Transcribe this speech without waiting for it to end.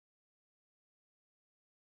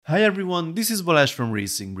Hi everyone, this is Balázs from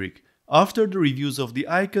RacingBrick. After the reviews of the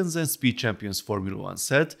Icons and Speed Champions Formula 1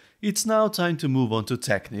 set, it's now time to move on to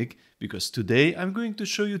Technic, because today I'm going to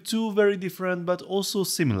show you two very different but also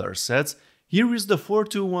similar sets. Here is the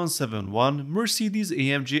 42171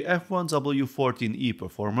 Mercedes-AMG F1 W14E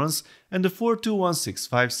Performance and the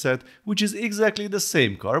 42165 set, which is exactly the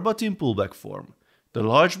same car but in pullback form. The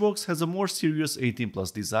large box has a more serious 18 Plus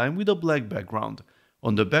design with a black background.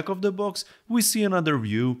 On the back of the box, we see another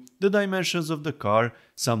view, the dimensions of the car,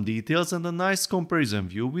 some details and a nice comparison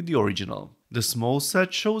view with the original. The small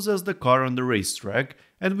set shows us the car on the racetrack,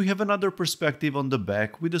 and we have another perspective on the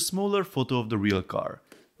back with a smaller photo of the real car.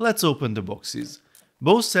 Let's open the boxes.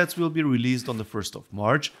 Both sets will be released on the 1st of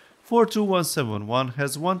March. 42171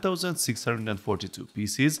 has 1642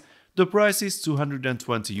 pieces, the price is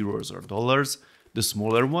 €220 or dollars. The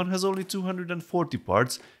smaller one has only 240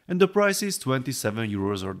 parts and the price is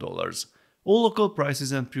 €27 or dollars. All local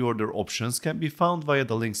prices and pre-order options can be found via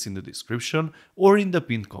the links in the description or in the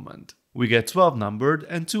pinned comment. We get 12 numbered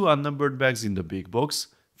and 2 unnumbered bags in the big box,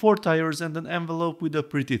 4 tires and an envelope with a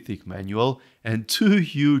pretty thick manual and 2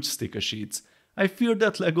 huge sticker sheets. I fear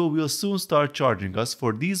that LEGO will soon start charging us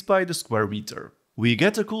for these by the square meter. We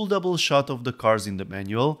get a cool double shot of the cars in the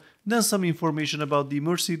manual, then some information about the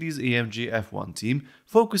Mercedes-AMG F1 team,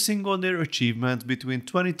 focusing on their achievements between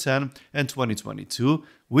 2010 and 2022,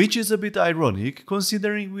 which is a bit ironic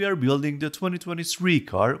considering we are building the 2023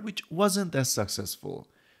 car, which wasn't as successful.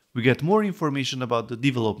 We get more information about the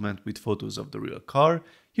development with photos of the real car.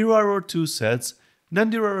 Here are our two sets. Then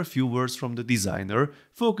there are a few words from the designer,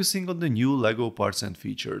 focusing on the new LEGO parts and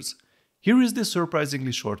features. Here is the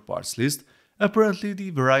surprisingly short parts list. Apparently,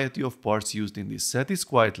 the variety of parts used in this set is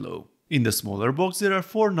quite low. In the smaller box there are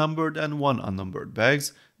 4 numbered and 1 unnumbered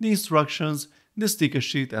bags, the instructions, the sticker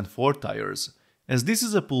sheet and 4 tires. As this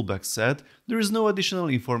is a pullback set, there is no additional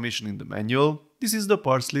information in the manual. This is the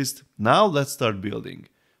parts list. Now let's start building.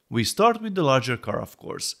 We start with the larger car, of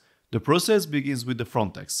course. The process begins with the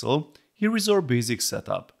front axle. Here is our basic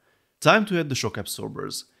setup. Time to add the shock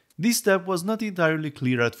absorbers. This step was not entirely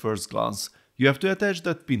clear at first glance. You have to attach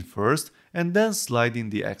that pin first and then slide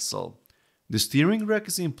in the axle. The steering rack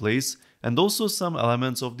is in place and also some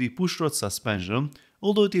elements of the pushrod suspension,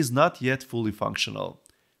 although it is not yet fully functional.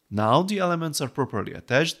 Now the elements are properly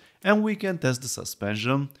attached and we can test the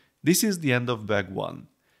suspension. This is the end of bag 1.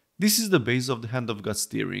 This is the base of the hand of God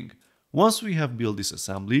steering. Once we have built this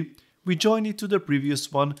assembly, we join it to the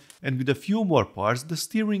previous one, and with a few more parts the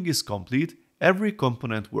steering is complete, every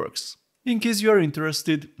component works. In case you are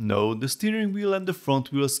interested, no, the steering wheel and the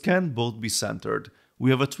front wheels can both be centered.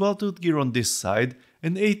 We have a 12-tooth gear on this side,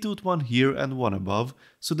 an 8-tooth one here and one above,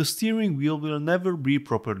 so the steering wheel will never be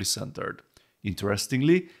properly centered.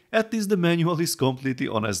 Interestingly, at least the manual is completely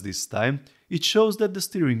honest this time. It shows that the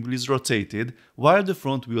steering wheel is rotated while the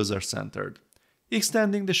front wheels are centered.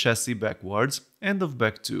 Extending the chassis backwards, end of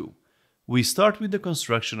bag 2. We start with the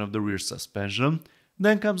construction of the rear suspension,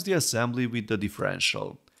 then comes the assembly with the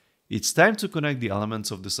differential. It's time to connect the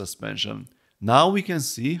elements of the suspension. Now we can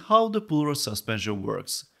see how the pull rod suspension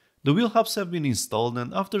works. The wheel hubs have been installed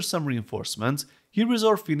and after some reinforcements, here is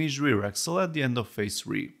our finished rear axle at the end of phase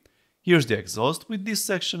 3. Here's the exhaust with this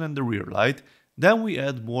section and the rear light, then we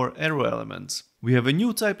add more aero elements. We have a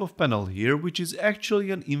new type of panel here, which is actually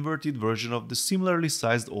an inverted version of the similarly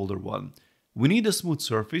sized older one. We need a smooth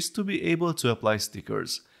surface to be able to apply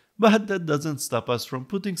stickers. But that doesn't stop us from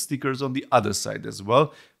putting stickers on the other side as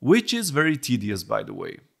well, which is very tedious by the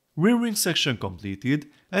way. Rear wing section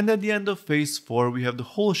completed, and at the end of phase 4 we have the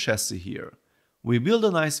whole chassis here. We build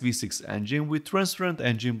a nice V6 engine with transparent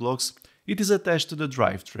engine blocks. It is attached to the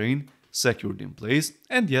drivetrain, secured in place,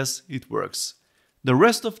 and yes, it works. The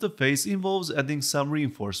rest of the phase involves adding some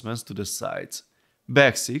reinforcements to the sides.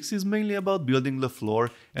 Bag 6 is mainly about building the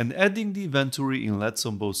floor and adding the venturi inlets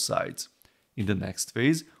on both sides. In the next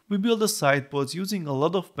phase, we build the side pods using a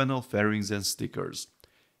lot of panel fairings and stickers.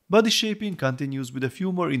 Body shaping continues with a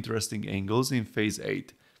few more interesting angles in phase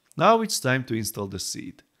 8. Now it's time to install the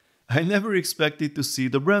seat. I never expected to see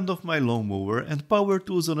the brand of my lawnmower and power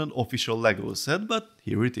tools on an official LEGO set, but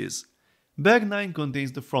here it is. Bag 9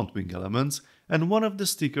 contains the front wing elements, and one of the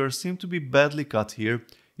stickers seemed to be badly cut here.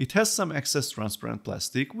 It has some excess transparent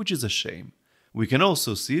plastic, which is a shame. We can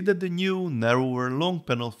also see that the new, narrower, long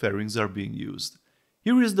panel fairings are being used.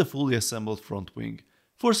 Here is the fully assembled front wing.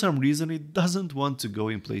 For some reason it doesn't want to go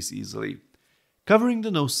in place easily. Covering the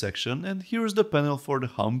nose section, and here is the panel for the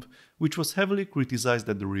hump, which was heavily criticized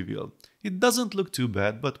at the reveal. It doesn't look too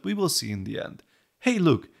bad, but we will see in the end. Hey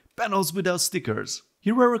look, panels without stickers!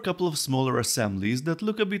 Here are a couple of smaller assemblies that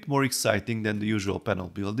look a bit more exciting than the usual panel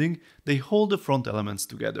building. They hold the front elements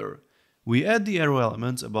together. We add the aero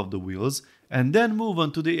elements above the wheels and then move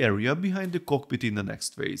on to the area behind the cockpit in the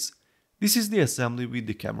next phase. This is the assembly with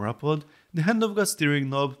the camera pod, the hand-of-God steering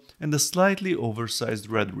knob and the slightly oversized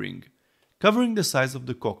red ring. Covering the sides of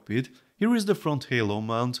the cockpit, here is the front halo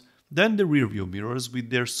mount, then the rear view mirrors with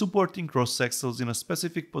their supporting cross axles in a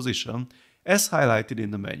specific position as highlighted in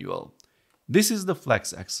the manual. This is the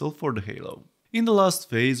flex axle for the halo. In the last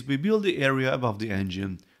phase, we build the area above the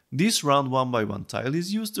engine. This round 1x1 tile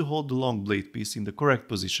is used to hold the long blade piece in the correct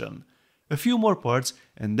position. A few more parts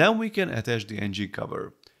and then we can attach the engine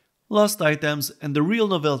cover. Last items and the real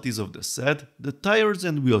novelties of the set, the tires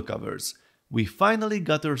and wheel covers. We finally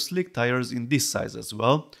got our slick tires in this size as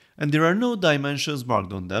well, and there are no dimensions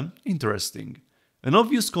marked on them. Interesting. An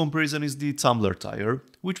obvious comparison is the tumbler tire,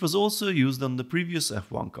 which was also used on the previous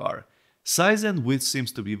F1 car. Size and width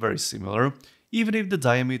seems to be very similar, even if the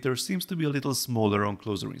diameter seems to be a little smaller on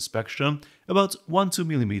closer inspection, about 1-2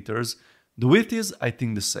 mm. The width is, I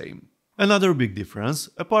think, the same. Another big difference,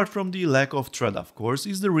 apart from the lack of tread of course,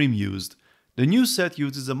 is the rim used. The new set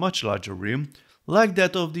uses a much larger rim, like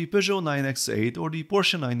that of the Peugeot 9X8 or the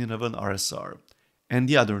Porsche 911 RSR. And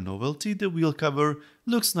the other novelty, the wheel cover,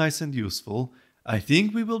 looks nice and useful. I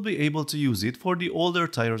think we will be able to use it for the older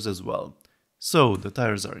tires as well. So the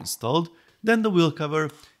tires are installed, then the wheel cover,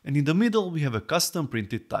 and in the middle we have a custom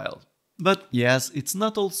printed tile. But yes, it's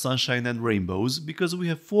not all sunshine and rainbows, because we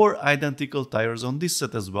have 4 identical tires on this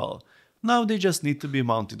set as well. Now they just need to be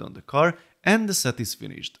mounted on the car and the set is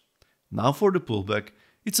finished. Now for the pullback.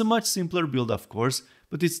 It's a much simpler build of course,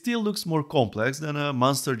 but it still looks more complex than a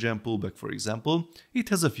Monster Jam pullback for example. It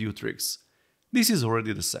has a few tricks. This is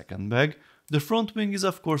already the second bag. The front wing is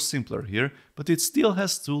of course simpler here, but it still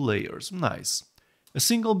has 2 layers. Nice. A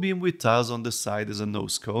single beam with tiles on the side as a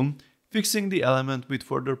nose cone, fixing the element with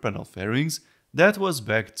further panel fairings. That was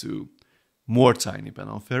bag 2. More tiny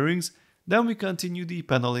panel fairings. Then we continue the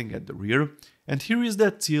paneling at the rear, and here is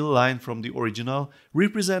that teal line from the original,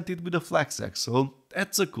 represented with a flex axle.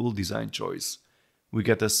 That's a cool design choice. We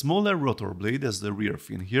get a smaller rotor blade as the rear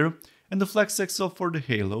fin here, and the flex axle for the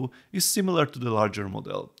halo is similar to the larger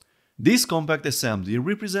model. This compact assembly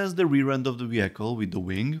represents the rear end of the vehicle with the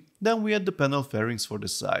wing, then we add the panel fairings for the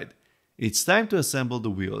side. It's time to assemble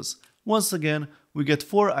the wheels. Once again, we get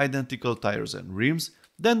 4 identical tires and rims,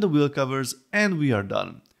 then the wheel covers, and we are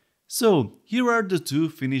done. So, here are the 2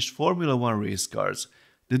 finished Formula 1 race cars.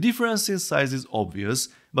 The difference in size is obvious,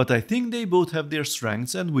 but I think they both have their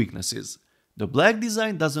strengths and weaknesses. The black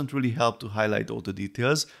design doesn't really help to highlight all the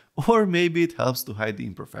details, or maybe it helps to hide the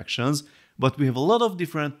imperfections, but we have a lot of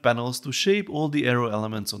different panels to shape all the aero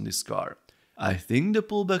elements on this car. I think the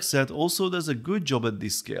pullback set also does a good job at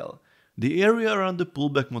this scale. The area around the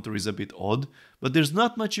pullback motor is a bit odd, but there's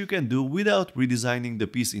not much you can do without redesigning the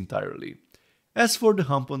piece entirely. As for the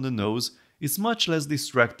hump on the nose, it's much less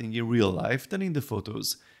distracting in real life than in the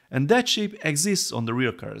photos, and that shape exists on the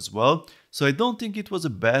rear car as well, so I don't think it was a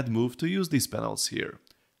bad move to use these panels here.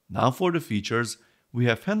 Now for the features, we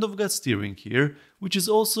have hand-of-God steering here, which is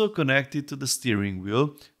also connected to the steering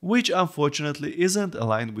wheel, which unfortunately isn't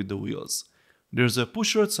aligned with the wheels. There's a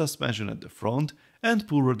push-rod suspension at the front and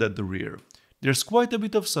pull rod at the rear. There's quite a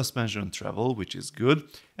bit of suspension travel, which is good,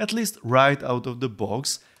 at least right out of the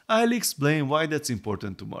box. I'll explain why that's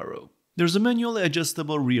important tomorrow. There's a manual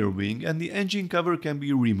adjustable rear wing and the engine cover can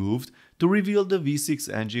be removed to reveal the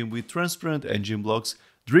V6 engine with transparent engine blocks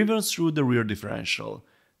driven through the rear differential.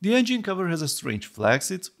 The engine cover has a strange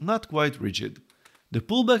flex, it's not quite rigid. The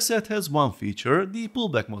pullback set has one feature, the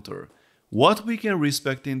pullback motor. What we can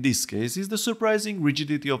respect in this case is the surprising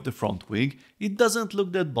rigidity of the front wing. It doesn't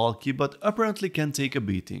look that bulky but apparently can take a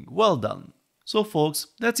beating. Well done! So folks,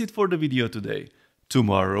 that's it for the video today.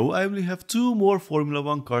 Tomorrow I will have 2 more Formula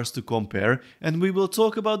 1 cars to compare and we will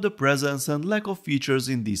talk about the presence and lack of features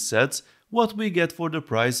in these sets, what we get for the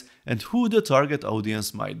price and who the target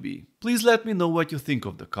audience might be. Please let me know what you think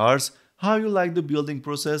of the cars, how you like the building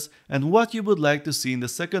process and what you would like to see in the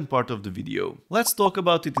second part of the video. Let's talk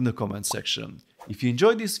about it in the comment section. If you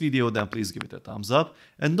enjoyed this video then please give it a thumbs up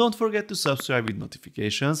and don't forget to subscribe with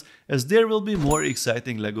notifications as there will be more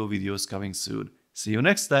exciting LEGO videos coming soon. See you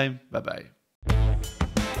next time, bye bye.